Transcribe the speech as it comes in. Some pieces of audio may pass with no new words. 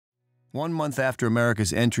1 month after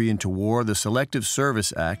America's entry into war, the Selective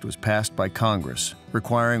Service Act was passed by Congress,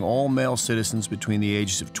 requiring all male citizens between the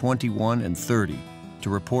ages of 21 and 30 to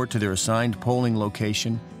report to their assigned polling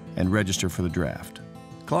location and register for the draft.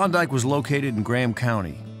 Klondike was located in Graham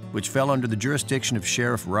County, which fell under the jurisdiction of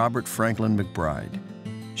Sheriff Robert Franklin McBride.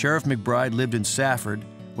 Sheriff McBride lived in Safford,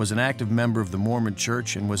 was an active member of the Mormon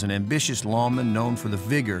Church, and was an ambitious lawman known for the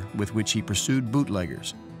vigor with which he pursued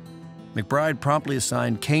bootleggers. McBride promptly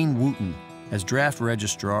assigned Kane Wooten as draft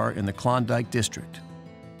registrar in the Klondike district.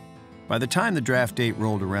 By the time the draft date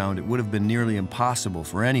rolled around, it would have been nearly impossible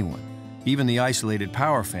for anyone, even the isolated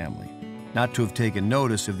Power family, not to have taken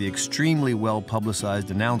notice of the extremely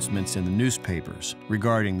well-publicized announcements in the newspapers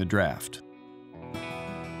regarding the draft.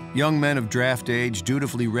 Young men of draft age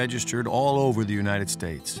dutifully registered all over the United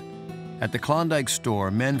States. At the Klondike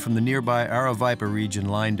store, men from the nearby Aravaipa region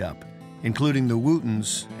lined up, including the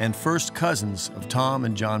Wootens and first cousins of Tom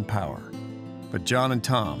and John Power. But John and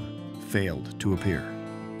Tom failed to appear.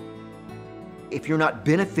 If you're not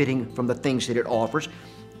benefiting from the things that it offers,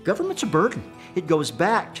 government's a burden. It goes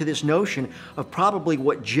back to this notion of probably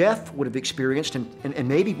what Jeff would have experienced and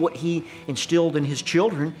maybe what he instilled in his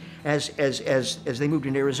children as they moved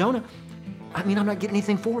into Arizona. I mean, I'm not getting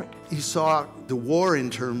anything for it. He saw the war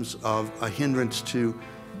in terms of a hindrance to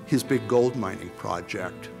his big gold mining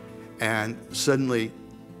project. And suddenly,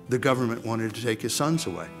 the government wanted to take his sons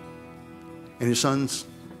away. And his sons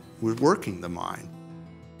were working the mine.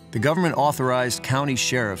 The government authorized county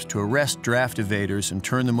sheriffs to arrest draft evaders and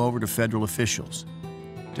turn them over to federal officials.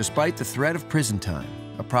 Despite the threat of prison time,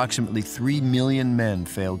 approximately 3 million men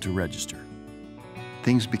failed to register.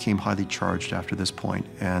 Things became highly charged after this point,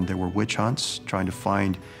 and there were witch hunts trying to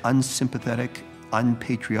find unsympathetic,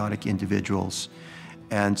 unpatriotic individuals.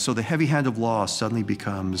 And so the heavy hand of law suddenly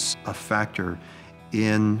becomes a factor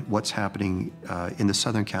in what's happening in the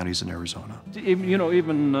southern counties in Arizona.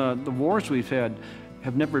 Even the wars we've had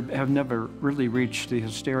have never really reached the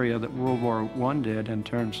hysteria that World War I did in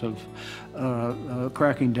terms of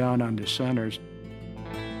cracking down on dissenters.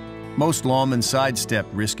 Most lawmen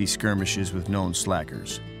sidestepped risky skirmishes with known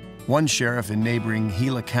slackers. One sheriff in neighboring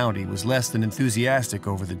Gila County was less than enthusiastic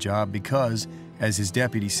over the job because, as his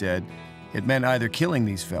deputy said, it meant either killing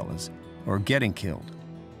these fellas or getting killed.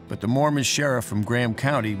 But the Mormon sheriff from Graham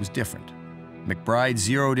County was different. McBride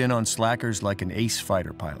zeroed in on slackers like an ace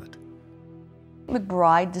fighter pilot.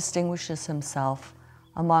 McBride distinguishes himself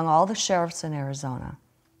among all the sheriffs in Arizona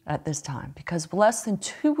at this time because less than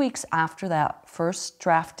 2 weeks after that first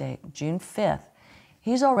draft date, June 5th,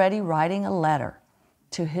 he's already writing a letter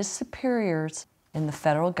to his superiors in the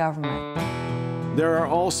federal government. There are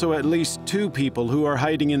also at least 2 people who are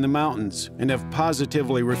hiding in the mountains and have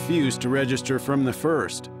positively refused to register from the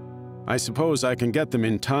first. I suppose I can get them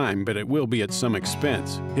in time, but it will be at some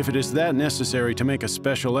expense. If it is that necessary to make a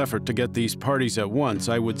special effort to get these parties at once,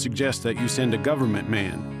 I would suggest that you send a government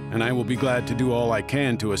man, and I will be glad to do all I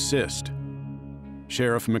can to assist.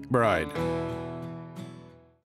 Sheriff McBride.